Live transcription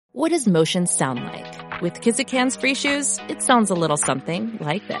What does motion sound like? With Kizikans free shoes, it sounds a little something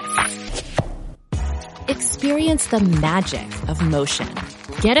like this. Experience the magic of motion.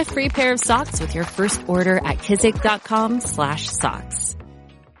 Get a free pair of socks with your first order at kizik.com/socks.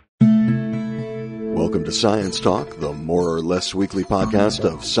 Welcome to Science Talk, the more or less weekly podcast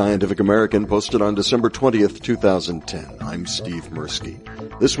of Scientific American, posted on December 20th, 2010. I'm Steve Mirsky.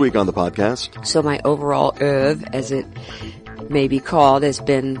 This week on the podcast... So my overall oeuvre, as it may be called, has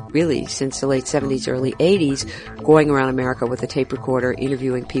been really since the late 70s, early 80s, going around America with a tape recorder,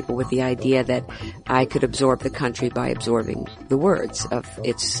 interviewing people with the idea that I could absorb the country by absorbing the words of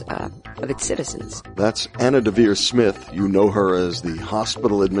its citizens. That's Anna Deavere Smith. You know her as the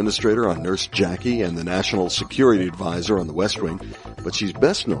hospital administrator on Nurse Jackie and the national security advisor on the West Wing, but she's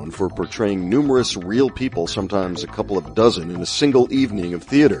best known for portraying numerous real people, sometimes a couple of dozen, in a single evening of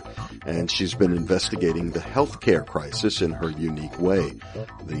theater. And she's been investigating the healthcare crisis in her unique way.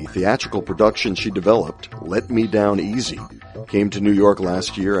 The theatrical production she developed, Let Me Down Easy, came to New York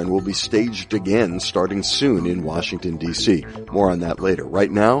last year and will be staged again starting soon in Washington, D.C. More on that later.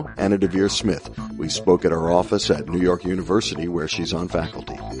 Right now, Anna Deavere Smith. We spoke at her office at New York University, where she's on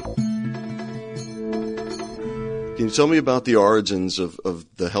faculty. Can you tell me about the origins of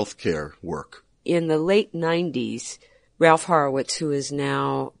the healthcare work? In the late 90s, Ralph Horowitz, who is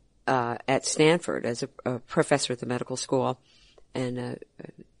now at Stanford as a professor at the medical school and an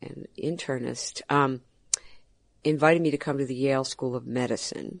internist, invited me to come to the Yale School of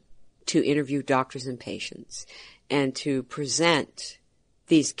Medicine to interview doctors and patients and to present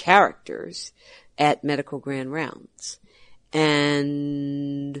these characters at medical grand rounds.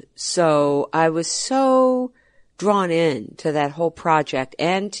 And so I was so drawn in to that whole project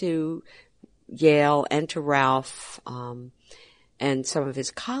and to Yale and to Ralph, and some of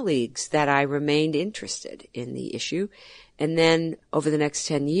his colleagues that I remained interested in the issue. And then over the next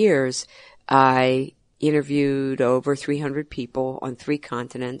 10 years, I interviewed over 300 people on 3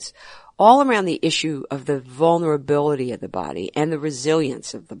 continents, all around the issue of the vulnerability of the body and the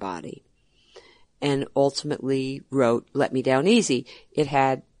resilience of the body. And ultimately wrote Let Me Down Easy. It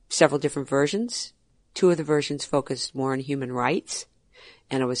had several different versions. 2 of the versions focused more on human rights,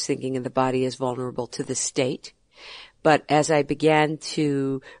 and I was thinking of the body as vulnerable to the state. But as I began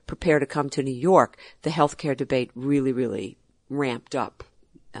to prepare to come to New York, the healthcare debate really, really ramped up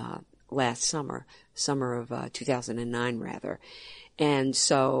last summer of 2009 rather. And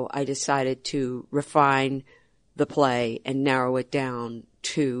so I decided to refine the play and narrow it down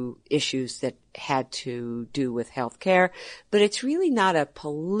to issues that had to do with healthcare. But it's really not a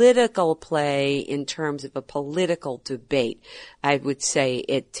political play in terms of a political debate. I would say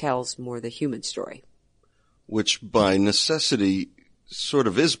it tells more the human story. Which by necessity sort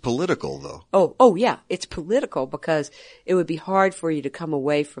of is political, though. Oh yeah, it's political because it would be hard for you to come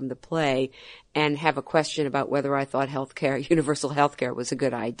away from the play and have a question about whether I thought healthcare, universal healthcare, was a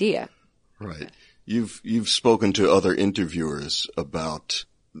good idea. Right. You've spoken to other interviewers about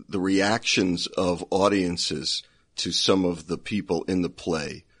the reactions of audiences to some of the people in the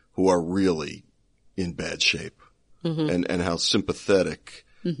play who are really in bad shape, and how sympathetic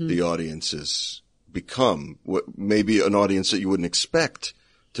the audiences become. Maybe an audience that you wouldn't expect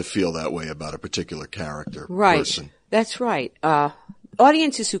to feel that way about a particular character. Right. Person. That's right.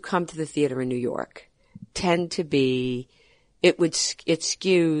 Audiences who come to the theater in New York tend to be, it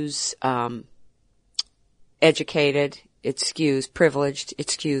skews educated, it skews privileged, it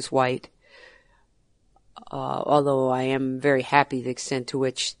skews white. Although I am very happy the extent to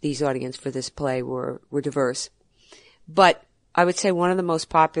which these audience for this play were diverse. But I would say one of the most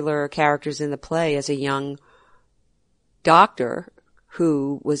popular characters in the play is a young doctor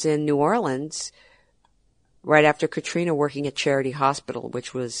who was in New Orleans right after Katrina, working at Charity Hospital,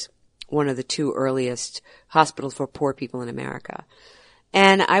 which was one of the 2 earliest hospitals for poor people in America.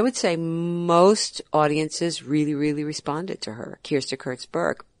 And I would say most audiences really, really responded to her, Kirsta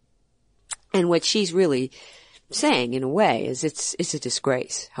Kurtzberg. And what she's really saying, in a way, is it's a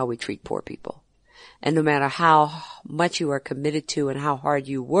disgrace how we treat poor people. And no matter how much you are committed to and how hard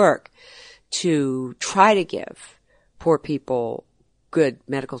you work to try to give poor people good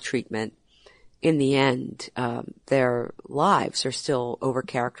medical treatment, in the end, their lives are still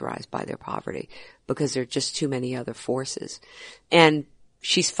overcharacterized by their poverty because there are just too many other forces. And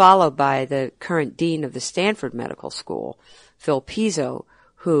she's followed by the current dean of the Stanford Medical School, Phil Pizzo,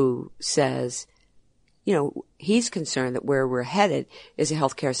 who says, you know, he's concerned that where we're headed is a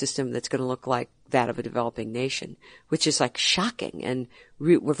healthcare system that's going to look like that of a developing nation, which is like shocking. And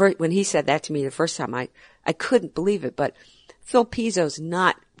when he said that to me the first time, I couldn't believe it. But Phil Pizzo's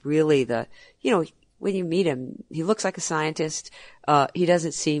not really when you meet him, he looks like a scientist. He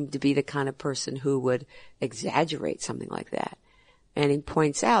doesn't seem to be the kind of person who would exaggerate something like that. And he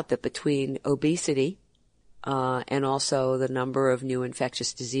points out that between obesity, and also the number of new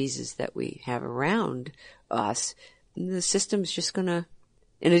infectious diseases that we have around us, the system's just gonna,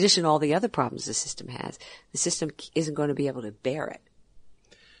 in addition to all the other problems the system has, the system isn't going to be able to bear it.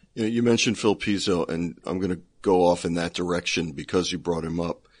 You know, you mentioned Phil Pizzo, and I'm going to go off in that direction because you brought him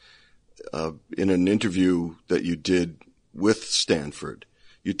up. In an interview that you did with Stanford,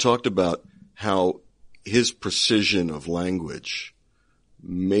 you talked about how his precision of language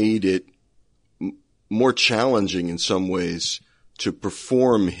made it more challenging in some ways to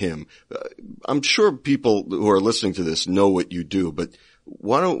perform him. I'm sure people who are listening to this know what you do, but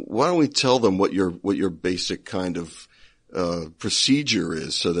why don't we tell them what your basic kind of procedure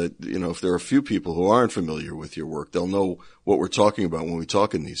is, so that, you know, if there are a few people who aren't familiar with your work, they'll know what we're talking about when we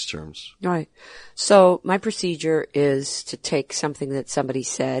talk in these terms. Right. So my procedure is to take something that somebody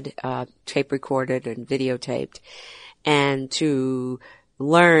said, tape recorded and videotaped, and to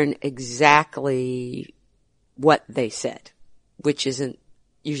learn exactly what they said, which isn't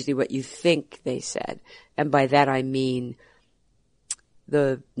usually what you think they said. And by that I mean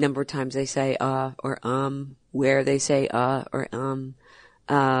the number of times they say or where they say or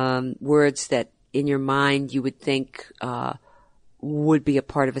words that in your mind you would think would be a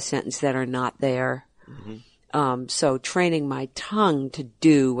part of a sentence that are not there. Mm-hmm. So training my tongue to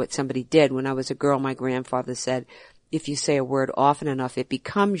do what somebody did. When I was a girl, my grandfather said, if you say a word often enough, it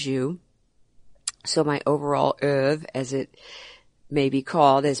becomes you. So my overall oeuvre, as it may be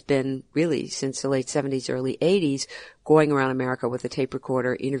called, has been really since the late 70s, early 80s, going around America with a tape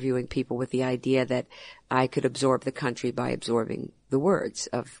recorder, interviewing people with the idea that I could absorb the country by absorbing the words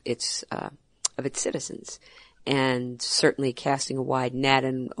of its citizens. And certainly casting a wide net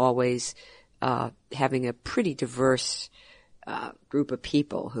and always having a pretty diverse group of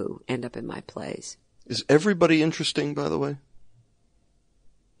people who end up in my plays. Is everybody interesting, by the way?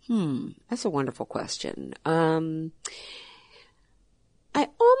 That's a wonderful question. I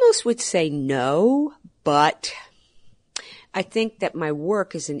almost would say no, but I think that my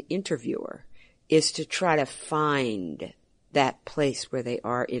work as an interviewer is to try to find that place where they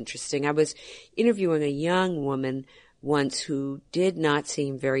are interesting. I was interviewing a young woman once who did not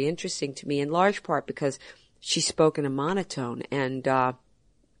seem very interesting to me, in large part because she spoke in a monotone, and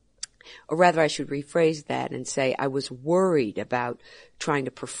or rather I should rephrase that and say I was worried about trying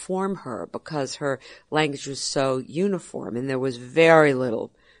to perform her because her language was so uniform and there was very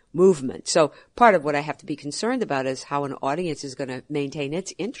little movement. So part of what I have to be concerned about is how an audience is going to maintain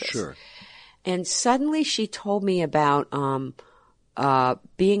its interest. Sure. And suddenly she told me about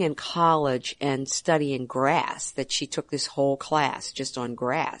being in college and studying grass, that she took this whole class just on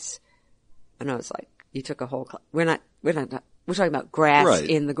grass. And I was like, you took a whole class. We're talking about grass right.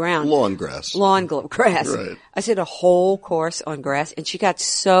 in the ground. Lawn grass. Grass. Right. I said a whole course on grass, and she got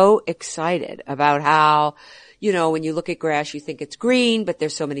so excited about how, you know, when you look at grass, you think it's green, but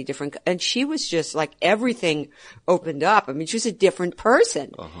there's so many different, and she was just like everything opened up. I mean, she was a different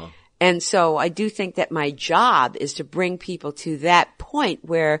person. Uh-huh. And so I do think that my job is to bring people to that point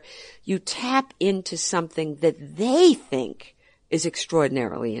where you tap into something that they think is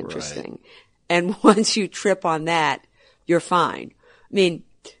extraordinarily interesting. Right. And once you trip on that, you're fine. I mean,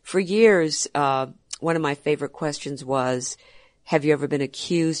 for years, one of my favorite questions was, have you ever been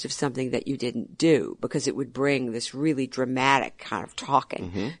accused of something that you didn't do? Because it would bring this really dramatic kind of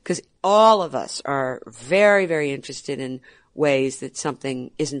talking. Because all of us are very, very interested in ways that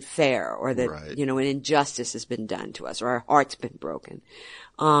something isn't fair, or that, right. you know, an injustice has been done to us, or our heart's been broken.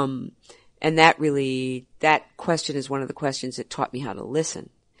 And that question is one of the questions that taught me how to listen,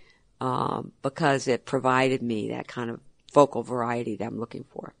 because it provided me that kind of vocal variety that I'm looking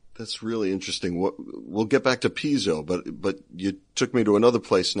for. That's really interesting. We'll get back to Pizzo, but you took me to another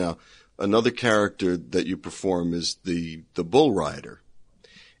place now. Another character that you perform is the bull rider.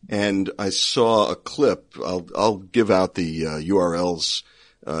 And I saw a clip. I'll give out the URLs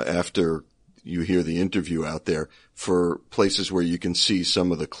after you hear the interview out there, for places where you can see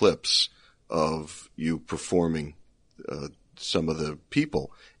some of the clips of you performing some of the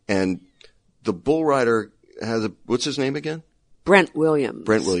people. And the bull rider has what's his name again? Brent Williams.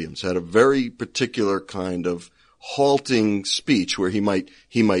 Brent Williams had a very particular kind of halting speech where he might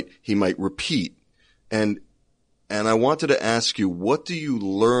repeat. And I wanted to ask you, what do you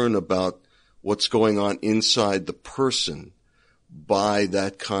learn about what's going on inside the person by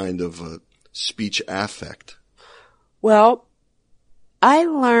that kind of a speech affect? Well,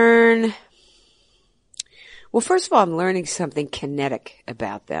 first of all, I'm learning something kinetic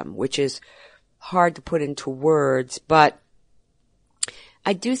about them, which is hard to put into words, but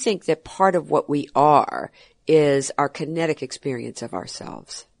I do think that part of what we are is our kinetic experience of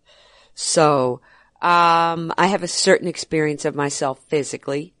ourselves. So, I have a certain experience of myself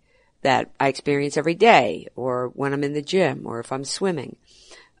physically that I experience every day, or when I'm in the gym, or if I'm swimming.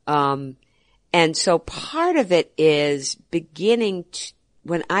 And so part of it is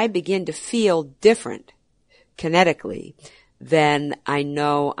when I begin to feel different kinetically, then I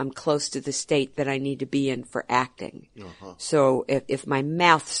know I'm close to the state that I need to be in for acting. Uh-huh. So if my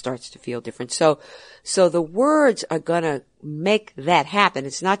mouth starts to feel different. So the words are gonna make that happen.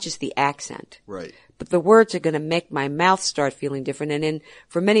 It's not just the accent. Right. But the words are gonna make my mouth start feeling different. And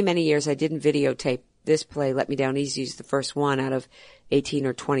for many, many years I didn't videotape this play. Let Me Down Easy is the first one out of 18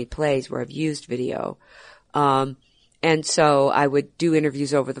 or 20 plays where I've used video. And so I would do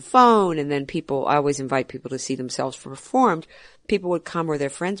interviews over the phone, and then I always invite people to see themselves performed. People would come, or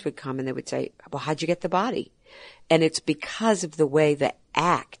their friends would come, and they would say, well, how'd you get the body? And it's because of the way the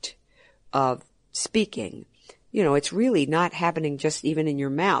act of speaking, it's really not happening just even in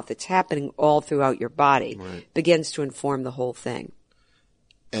your mouth. It's happening all throughout your body. Right. Begins to inform the whole thing.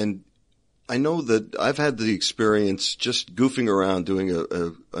 And I know that I've had the experience just goofing around doing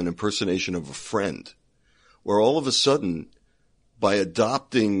an impersonation of a friend, where all of a sudden, by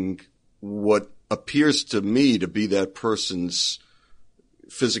adopting what appears to me to be that person's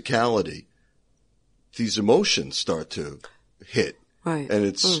physicality, these emotions start to hit. Right. And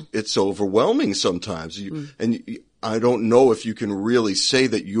it's overwhelming sometimes. And I don't know if you can really say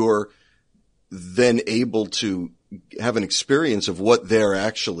that you're then able to have an experience of what they're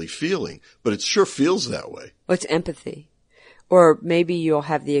actually feeling, but it sure feels that way. Well, it's empathy. Or maybe you'll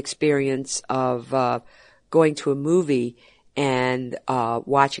have the experience of, going to a movie and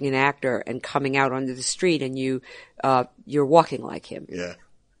watching an actor and coming out onto the street and you're walking like him. Yeah.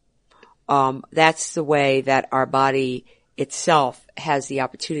 That's the way that our body itself has the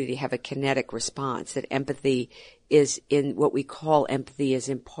opportunity to have a kinetic response. That empathy is in what we call empathy is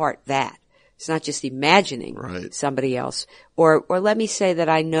in part that. It's not just imagining somebody else. Or let me say that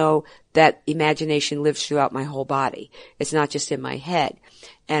I know that imagination lives throughout my whole body. It's not just in my head.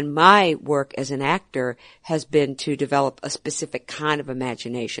 And my work as an actor has been to develop a specific kind of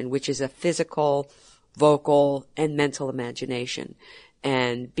imagination, which is a physical, vocal, and mental imagination.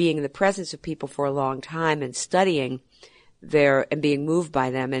 And being in the presence of people for a long time and studying and being moved by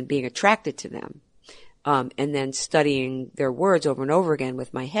them and being attracted to them. And then studying their words over and over again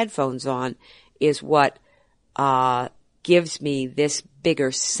with my headphones on is what gives me this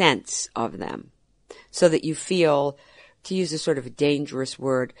bigger sense of them. So that you feel, to use a sort of a dangerous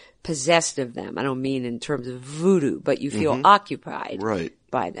word, possessed of them. I don't mean in terms of voodoo, but you feel occupied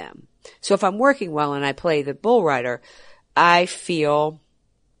by them. So if I'm working well and I play the bull rider, I feel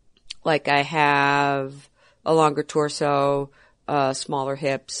like I have a longer torso, smaller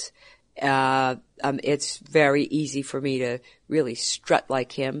hips. It's very easy for me to really strut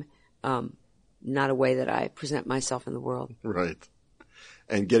like him. Not a way that I present myself in the world. Right.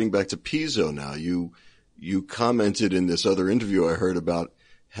 And getting back to Pizzo now, you commented in this other interview I heard about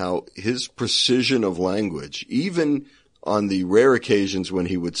how his precision of language, even on the rare occasions when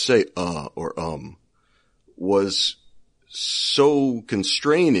he would say or was so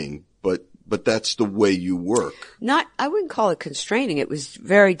constraining, but that's the way you work. I wouldn't call it constraining. It was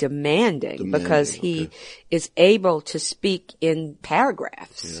very demanding because he is able to speak in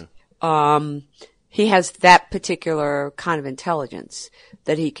paragraphs. Yeah. He has that particular kind of intelligence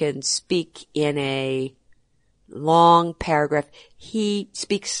that he can speak in a long paragraph. He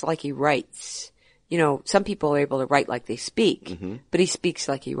speaks like he writes. Some people are able to write like they speak, but he speaks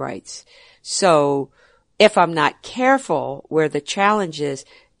like he writes. So if I'm not careful, where the challenge is,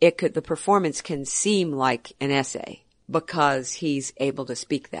 the performance can seem like an essay because he's able to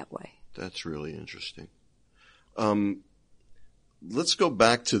speak that way. That's really interesting. Let's go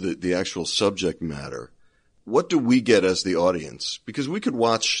back to the actual subject matter. What do we get as the audience? Because we could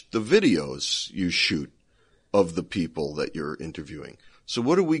watch the videos you shoot of the people that you're interviewing. So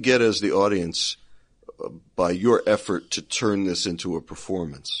what do we get as the audience by your effort to turn this into a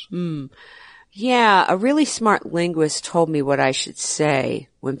performance? Yeah, a really smart linguist told me what I should say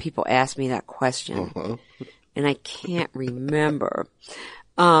when people ask me that question. And I can't remember.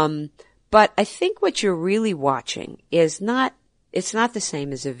 But I think what you're really watching is it's not the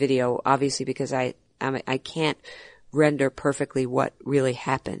same as a video, obviously, because I can't render perfectly what really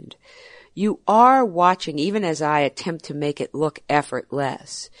happened. You are watching, even as I attempt to make it look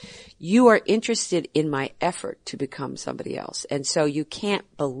effortless, you are interested in my effort to become somebody else. And so you can't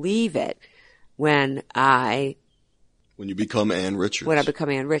believe it when When you become Ann Richards. When I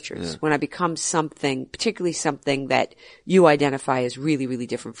become Ann Richards. Yeah. When I become something, particularly something that you identify as really, really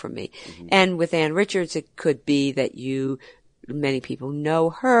different from me. Mm-hmm. And with Ann Richards, it could be that many people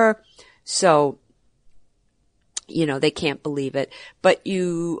know her, so they can't believe it. But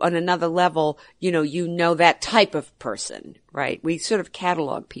you, on another level, you know that type of person, right? We sort of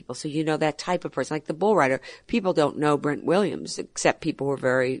catalog people, so you know that type of person. Like the bull rider, people don't know Brent Williams, except people who are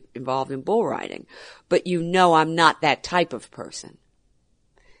very involved in bull riding. But I'm not that type of person.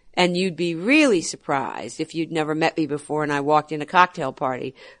 And you'd be really surprised if you'd never met me before and I walked in a cocktail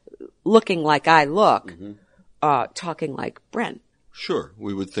party looking like I look, mm-hmm. Talking like Brent. Sure.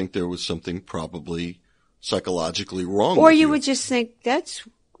 We would think there was something probably psychologically wrong or with you would just think, that's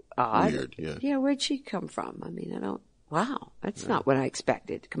odd. Weird, yeah. Yeah, where'd she come from? I mean, that's not what I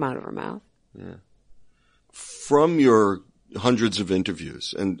expected to come out of her mouth. Yeah. From your hundreds of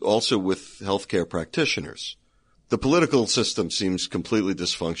interviews and also with healthcare practitioners, the political system seems completely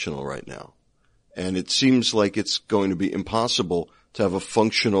dysfunctional right now. And it seems like it's going to be impossible to have a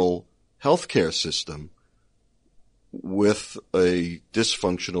functional healthcare system with a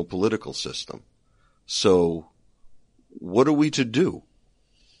dysfunctional political system. So what are we to do?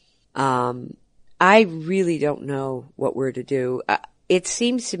 I really don't know what we're to do. It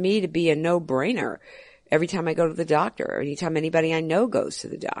seems to me to be a no-brainer every time I go to the doctor, or anytime anybody I know goes to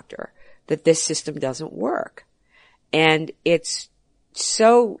the doctor, that this system doesn't work. And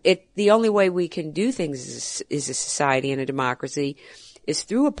the only way we can do things is a society and a democracy is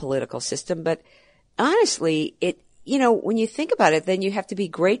through a political system. But honestly, when you think about it, then you have to be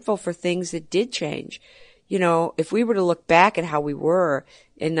grateful for things that did change. If we were to look back at how we were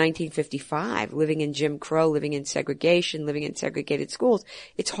in 1955, living in Jim Crow, living in segregation, living in segregated schools,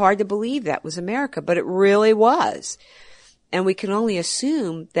 it's hard to believe that was America, but it really was. And we can only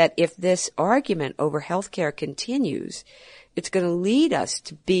assume that if this argument over healthcare continues, it's going to lead us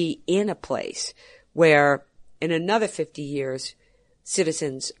to be in a place where in another 50 years,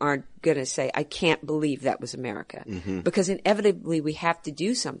 citizens aren't going to say, I can't believe that was America. Mm-hmm. Because inevitably we have to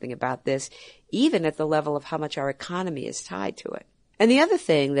do something about this, even at the level of how much our economy is tied to it. And the other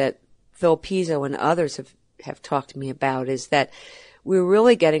thing that Phil Pizzo and others have talked to me about is that we're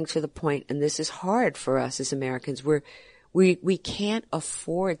really getting to the point, and this is hard for us as Americans, we can't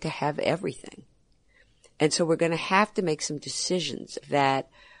afford to have everything. And so we're going to have to make some decisions that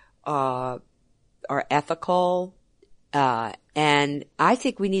are ethical, and I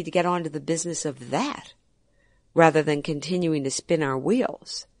think we need to get on to the business of that rather than continuing to spin our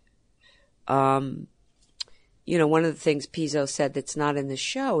wheels. One of the things Pizzo said that's not in the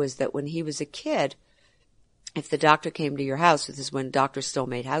show is that when he was a kid, if the doctor came to your house, this is when doctors still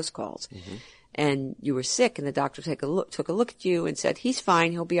made house calls, mm-hmm. and you were sick and the doctor took a look at you and said, he's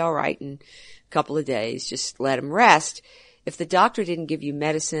fine, he'll be all right in a couple of days, just let him rest. If the doctor didn't give you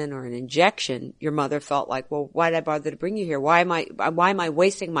medicine or an injection, your mother felt like, well, why did I bother to bring you here? Why am I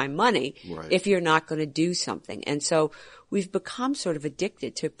wasting my money if you're not going to do something? And so we've become sort of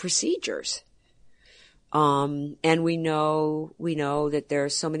addicted to procedures. And we know that there are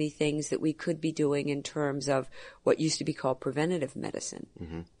so many things that we could be doing in terms of what used to be called preventative medicine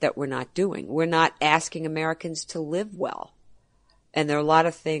mm-hmm. that we're not doing. We're not asking Americans to live well. And there are a lot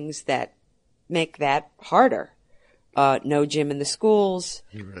of things that make that harder. No gym in the schools,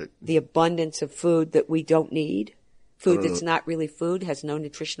 right. The abundance of food that we don't need, food that's not really food, has no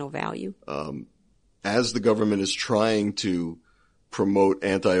nutritional value. As the government is trying to promote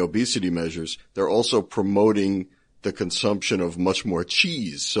anti-obesity measures, they're also promoting the consumption of much more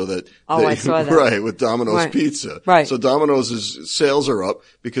cheese so that I saw that. Right, with Domino's Pizza. Right. So Domino's sales are up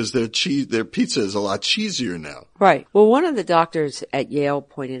because their pizza is a lot cheesier now. Right. Well, one of the doctors at Yale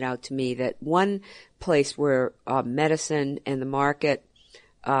pointed out to me that one place where medicine and the market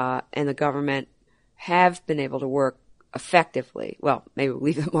and the government have been able to work effectively, well, maybe we'll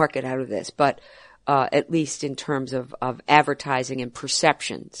leave the market out of this, but at least in terms of advertising and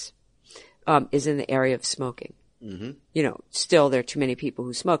perceptions, is in the area of smoking. Mm-hmm. Still there are too many people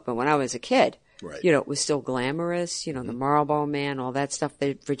who smoke, but when I was a kid, right. It was still glamorous, mm-hmm. the Marlboro Man, all that stuff,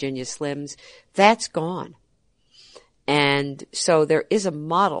 the Virginia Slims, that's gone. And so there is a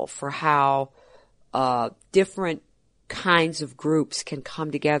model for how different kinds of groups can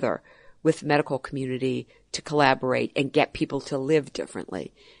come together with the medical community to collaborate and get people to live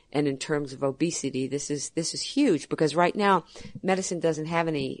differently. And in terms of obesity, this is huge because right now medicine doesn't have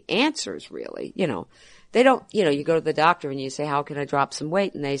any answers really. They don't, you go to the doctor and you say, how can I drop some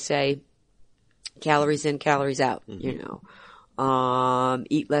weight? And they say, calories in, calories out, mm-hmm.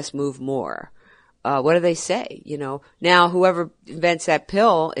 Eat less, move more. What do they say? Now whoever invents that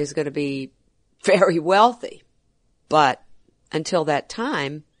pill is going to be very wealthy. But until that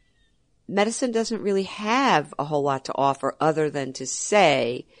time, medicine doesn't really have a whole lot to offer other than to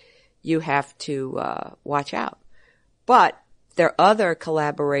say you have to watch out. But there are other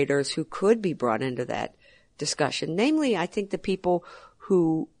collaborators who could be brought into that discussion. Namely, I think the people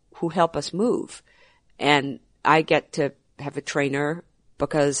who help us move. And I get to have a trainer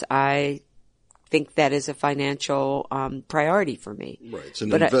because I think that is a financial priority for me. Right. It's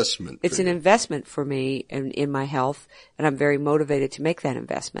an investment. It's an investment for me in my health, and I'm very motivated to make that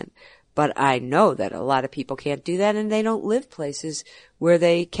investment. But I know that a lot of people can't do that, and they don't live places where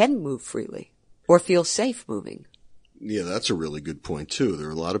they can move freely or feel safe moving. Yeah, that's a really good point, too. There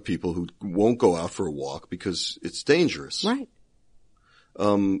are a lot of people who won't go out for a walk because it's dangerous. Right.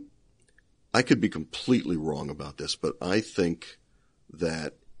 I could be completely wrong about this, but I think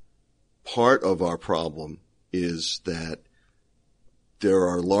that part of our problem is that there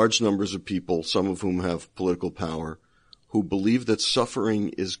are large numbers of people, some of whom have political power, who believe that suffering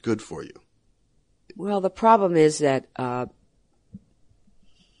is good for you. Well, the problem is that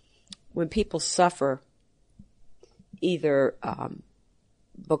when people suffer, either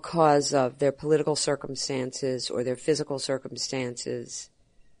because of their political circumstances or their physical circumstances,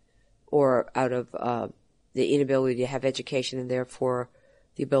 or out of the inability to have education and therefore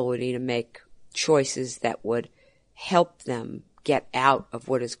the ability to make choices that would help them get out of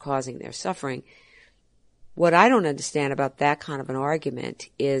what is causing their suffering. What I don't understand about that kind of an argument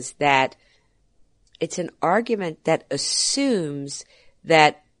is that it's an argument that assumes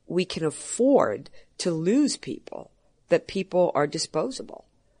that we can afford to lose people, that people are disposable.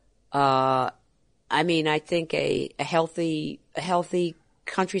 I think a healthy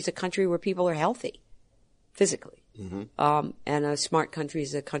country is a country where people are healthy physically. Mm-hmm. And a smart country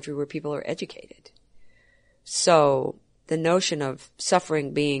is a country where people are educated. So the notion of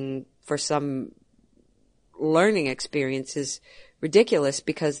suffering being for some learning experience is ridiculous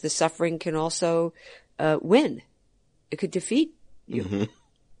because the suffering can also win. It could defeat you. Mm-hmm.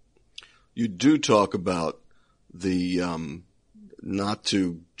 You do talk about the not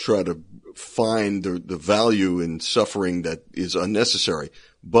to try to find the value in suffering that is unnecessary,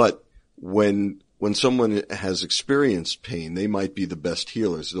 but when someone has experienced pain, they might be the best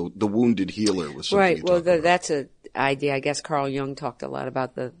healers. The wounded healer was something right. Well, about. That's an idea. I guess Carl Jung talked a lot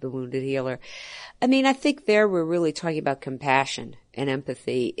about the wounded healer. I think there we're really talking about compassion and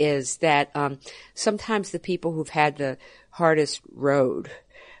empathy. Is that sometimes the people who've had the hardest road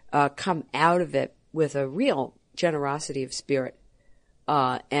come out of it with a real generosity of spirit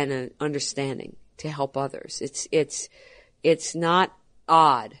and an understanding to help others. It's not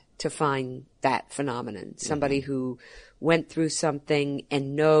odd to find that phenomenon. Somebody who went through something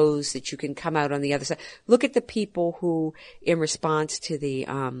and knows that you can come out on the other side. Look at the people who, in response to the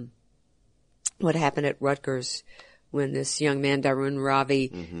what happened at Rutgers when this young man, Darun Ravi,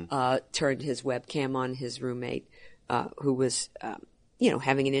 turned his webcam on his roommate, who was,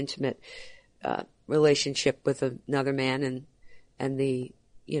 having an intimate relationship with another man, and the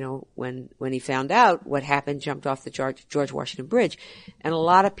when he found out what happened, jumped off the George Washington Bridge. And a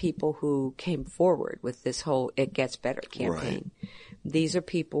lot of people who came forward with this whole It Gets Better campaign. Right. These are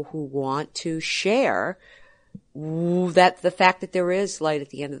people who want to share the fact that there is light at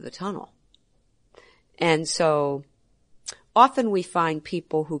the end of the tunnel. And so often we find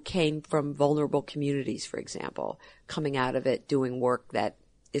people who came from vulnerable communities, for example, coming out of it, doing work that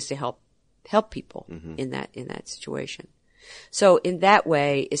is to help people in that situation. So in that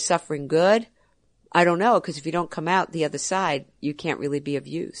way, is suffering good? I don't know, because if you don't come out the other side, you can't really be of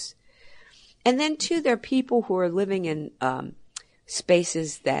use. And then too, there are people who are living in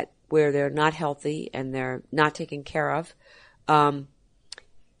spaces where they're not healthy and they're not taken care of, and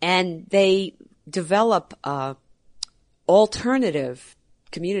they develop alternative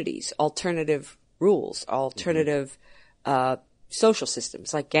communities, alternative rules, alternative social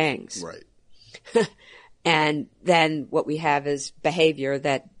systems like gangs. Right. And then what we have is behavior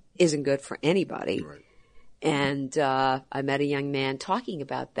that isn't good for anybody. Right. And I met a young man talking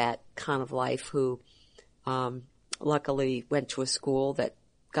about that kind of life who luckily went to a school that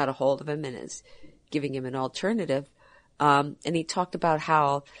got a hold of him and is giving him an alternative. And he talked about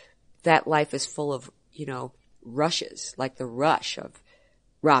how that life is full of, rushes, like the rush of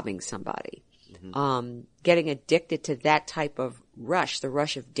robbing somebody. Getting addicted to that type of rush, the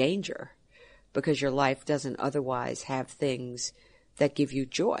rush of danger, because your life doesn't otherwise have things that give you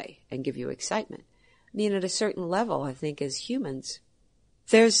joy and give you excitement. At a certain level, I think as humans,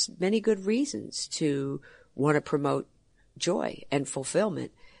 there's many good reasons to want to promote joy and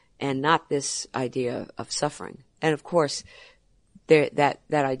fulfillment and not this idea of suffering. And of course, that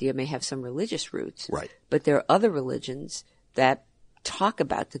idea may have some religious roots. Right. But there are other religions that talk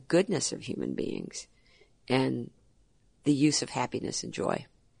about the goodness of human beings and the use of happiness and joy.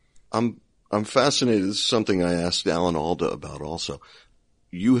 I'm fascinated. This is something I asked Alan Alda about also.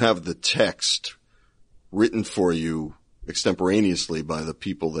 You have the text written for you extemporaneously by the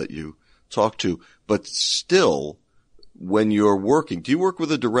people that you talk to, but still, when you're working, do you work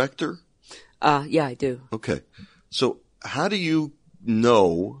with a director? Yeah, I do. Okay. So how do you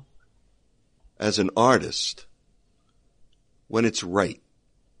know, as an artist, when it's right?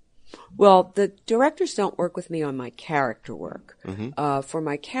 Well, the directors don't work with me on my character work. Mm-hmm. For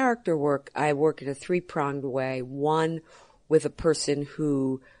my character work, I work in a three-pronged way. One, with a person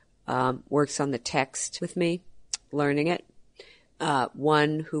who works on the text with me, learning it.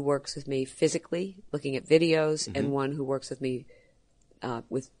 One who works with me physically, looking at videos, mm-hmm. and one who works with me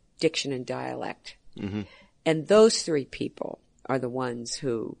with diction and dialect. Mm-hmm. And those three people are the ones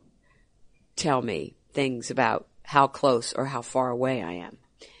who tell me things about how close or how far away I am.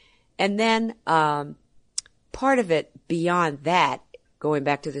 And then part of it beyond that, going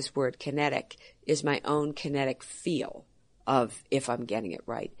back to this word kinetic, is my own kinetic feel of if I'm getting it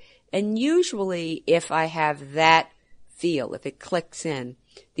right. And usually if I have that feel, if it clicks in,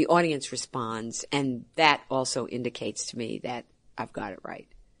 the audience responds, and that also indicates to me that I've got it right.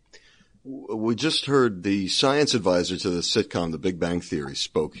 We just heard the science advisor to the sitcom The Big Bang Theory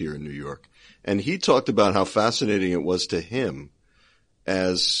spoke here in New York, and he talked about how fascinating it was to him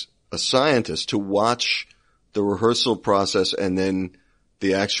as a scientist to watch the rehearsal process and then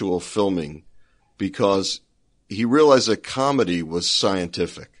the actual filming, because he realized that comedy was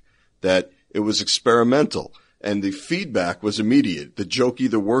scientific, that it was experimental, and the feedback was immediate. The joke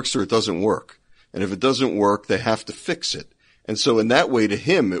either works or it doesn't work. And if it doesn't work, they have to fix it. And so in that way, to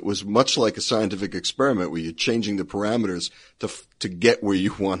him, it was much like a scientific experiment where you're changing the parameters to get where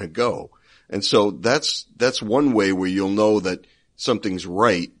you want to go. And so that's one way where you'll know that something's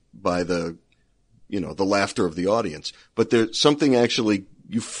right by the laughter of the audience. But there's something actually,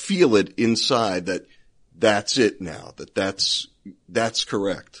 you feel it inside that's it now, that's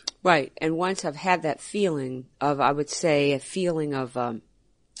correct. Right. And once I've had that feeling of, I would say, a feeling of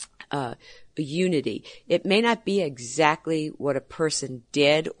unity. It may not be exactly what a person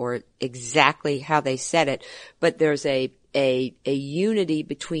did or exactly how they said it, but there's a unity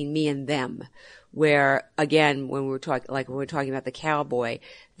between me and them, where again, when we're talking about the cowboy,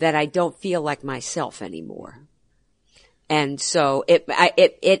 that I don't feel like myself anymore. And so it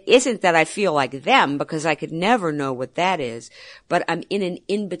isn't that I feel like them, because I could never know what that is, but I'm in an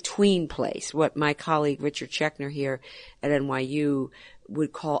in-between place, what my colleague Richard Schechner here at NYU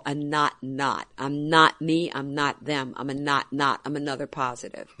would call a not. I'm not me, I'm not them, I'm a not, I'm another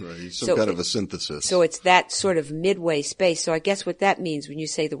positive. Right, some kind of a synthesis. So it's that sort of midway space. So I guess what that means when you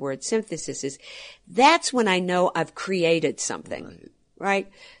say the word synthesis is, that's when I know I've created something,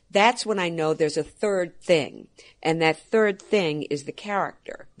 right? That's when I know there's a third thing. And that third thing is the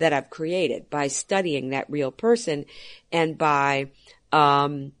character that I've created by studying that real person and by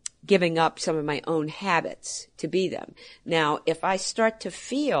giving up some of my own habits to be them. Now, if I start to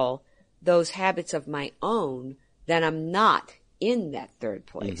feel those habits of my own, then I'm not in that third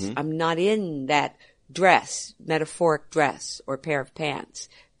place. Mm-hmm. I'm not in that dress, metaphoric dress or pair of pants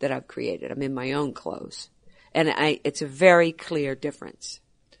that I've created. I'm in my own clothes. And it's a very clear difference.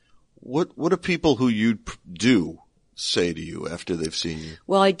 What do people who you do say to you after they've seen you?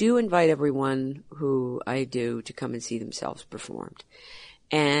 Well, I do invite everyone who I do to come and see themselves performed.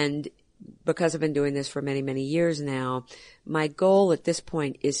 And because I've been doing this for many, many years now, my goal at this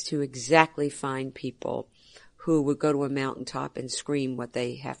point is to exactly find people who would go to a mountaintop and scream what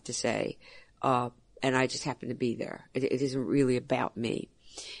they have to say. And I just happen to be there. It isn't really about me.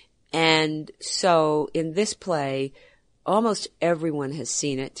 And so in this play, almost everyone has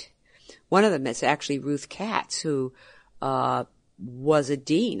seen it. One of them is actually Ruth Katz, who was a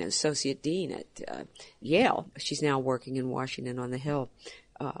dean, associate dean at Yale. She's now working in Washington on the Hill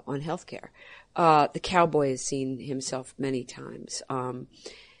on healthcare. The cowboy has seen himself many times. And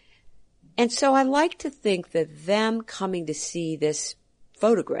so I like to think that them coming to see this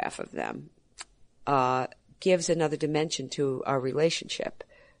photograph of them gives another dimension to our relationship,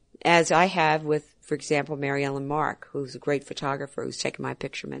 as I have with, for example, Mary Ellen Mark, who's a great photographer who's taken my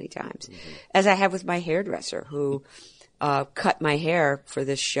picture many times, mm-hmm. as I have with my hairdresser who cut my hair for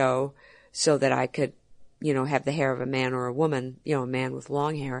this show so that I could, have the hair of a man or a woman, a man with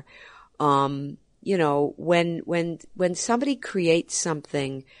long hair. When somebody creates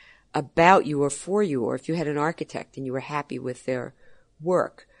something about you or for you, or if you had an architect and you were happy with their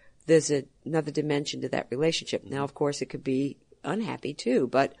work, there's another dimension to that relationship. Now, of course, it could be unhappy too.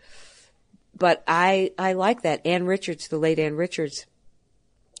 But I like that. Ann Richards, the late Ann Richards,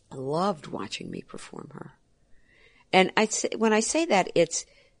 loved watching me perform her. And when I say that, it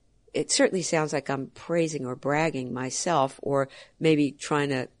certainly sounds like I'm praising or bragging myself, or maybe trying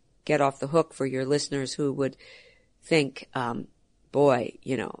to get off the hook for your listeners who would think, boy,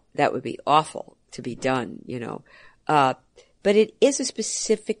 that would be awful to be done, but it is a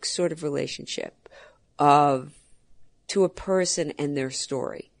specific sort of relationship to a person and their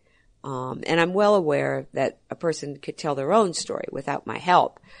story. And I'm well aware that a person could tell their own story without my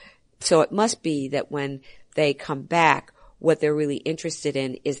help. So it must be that when they come back, what they're really interested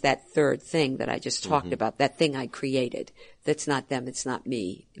in is that third thing that I just talked about, that thing I created. That's not them, it's not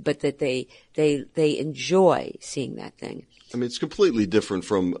me, but that they enjoy seeing that thing. I mean, it's completely different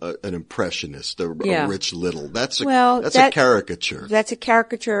from an impressionist, a Rich Little. That's a caricature. That's a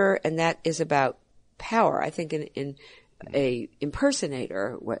caricature, and that is about power. I think in a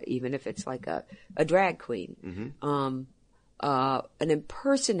impersonator, even if it's like a drag queen, an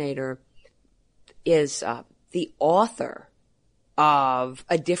impersonator is the author of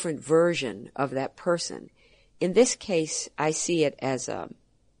a different version of that person. In this case, I see it as I'm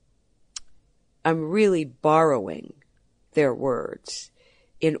really borrowing their words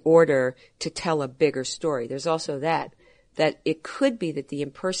in order to tell a bigger story. There's also that it could be that the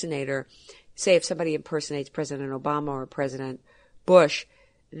impersonator, say if somebody impersonates President Obama or President Bush,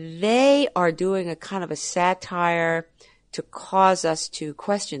 they are doing a kind of a satire to cause us to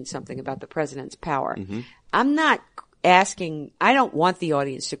question something about the president's power. I'm not asking, I don't want the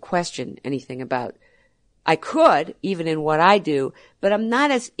audience to question anything about, I could, even in what I do, but I'm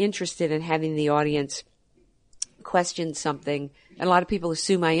not as interested in having the audience question something, and a lot of people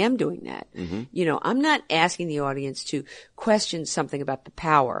assume I am doing that. I'm not asking the audience to question something about the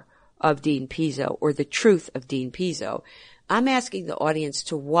power of Dean Pizzo or the truth of Dean Pizzo. I'm asking the audience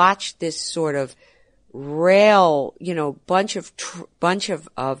to watch this sort of bunch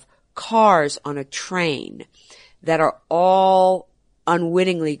of cars on a train that are all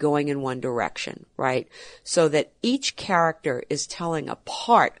unwittingly going in one direction, right? So that each character is telling a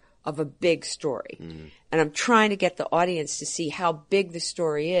part of a big story. And I'm trying to get the audience to see how big the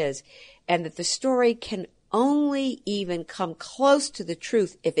story is, and that the story can only even come close to the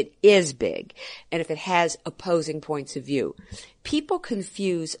truth if it is big and if it has opposing points of view. People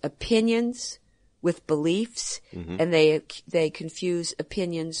confuse opinions with beliefs, and they confuse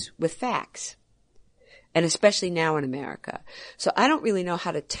opinions with facts. And especially now in America. So I don't really know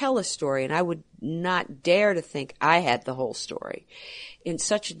how to tell a story, and I would not dare to think I had the whole story. In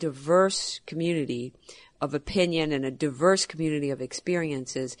such a diverse community of opinion and a diverse community of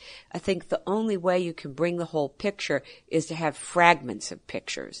experiences, I think the only way you can bring the whole picture is to have fragments of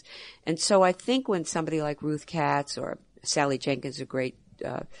pictures. And so I think when somebody like Ruth Katz or Sally Jenkins, a great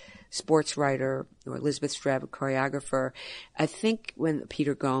sports writer, or Elizabeth Streb, a choreographer, I think when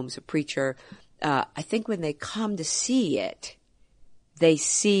Peter Gomes, a preacher, I think when they come to see it, they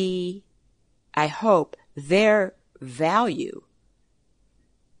see, I hope, their value,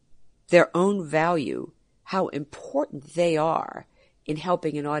 their own value, how important they are in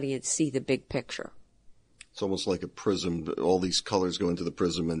helping an audience see the big picture. It's almost like a prism. All these colors go into the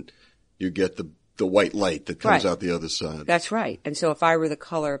prism, and you get the white light that comes out the other side. That's right. And so if I were the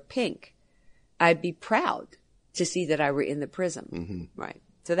color pink, I'd be proud to see that I were in the prism. Right.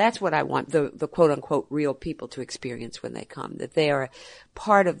 So that's what I want the quote-unquote real people to experience when they come, that they are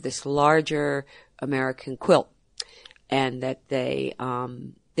part of this larger American quilt, and that they've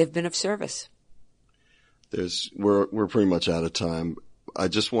been of service. We're pretty much out of time. I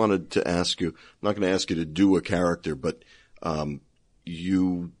just wanted to ask you, I'm not going to ask you to do a character, but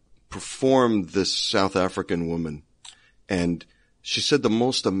you performed this South African woman, and she said the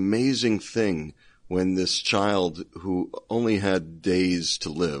most amazing thing when this child, who only had days to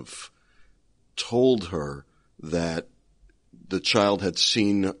live, told her that the child had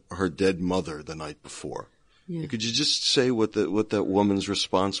seen her dead mother the night before. Yeah. Could you just say what that woman's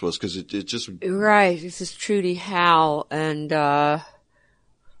response was? Because it just... Right. This is Trudy Howell, and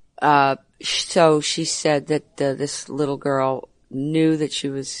so she said that this little girl knew that she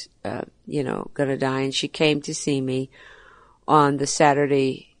was, going to die, and she came to see me on the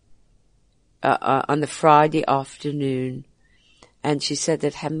Friday afternoon, and she said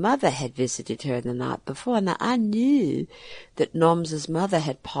that her mother had visited her the night before. Now, I knew that Noms's mother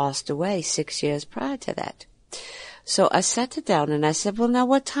had passed away 6 years prior to that. So I sat her down and I said, well, now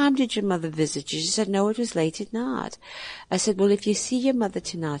what time did your mother visit you? She said, no, it was late at night. I said, well, if you see your mother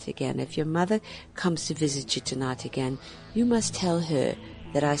tonight again, if your mother comes to visit you tonight again, you must tell her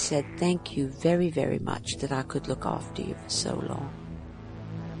that I said thank you very, very much that I could look after you for so long.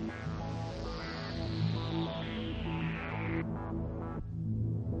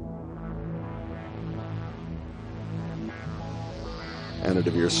 Anna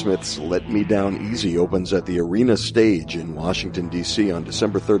Deavere Smith's Let Me Down Easy opens at the Arena Stage in Washington, D.C. on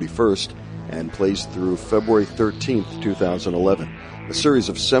December 31st and plays through February 13th, 2011. A series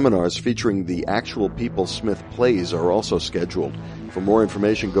of seminars featuring the actual people Smith plays are also scheduled. For more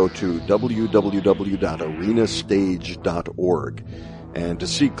information, go to www.arenastage.org. And to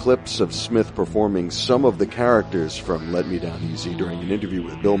see clips of Smith performing some of the characters from Let Me Down Easy during an interview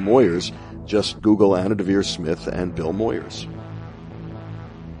with Bill Moyers, just Google Anna Deavere Smith and Bill Moyers.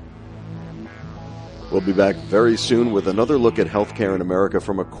 We'll be back very soon with another look at healthcare in America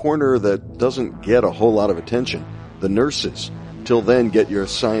from a corner that doesn't get a whole lot of attention, the nurses. Till then, get your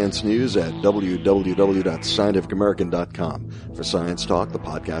science news at www.scientificamerican.com. For Science Talk, the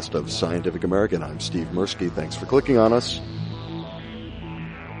podcast of Scientific American, I'm Steve Mirsky. Thanks for clicking on us.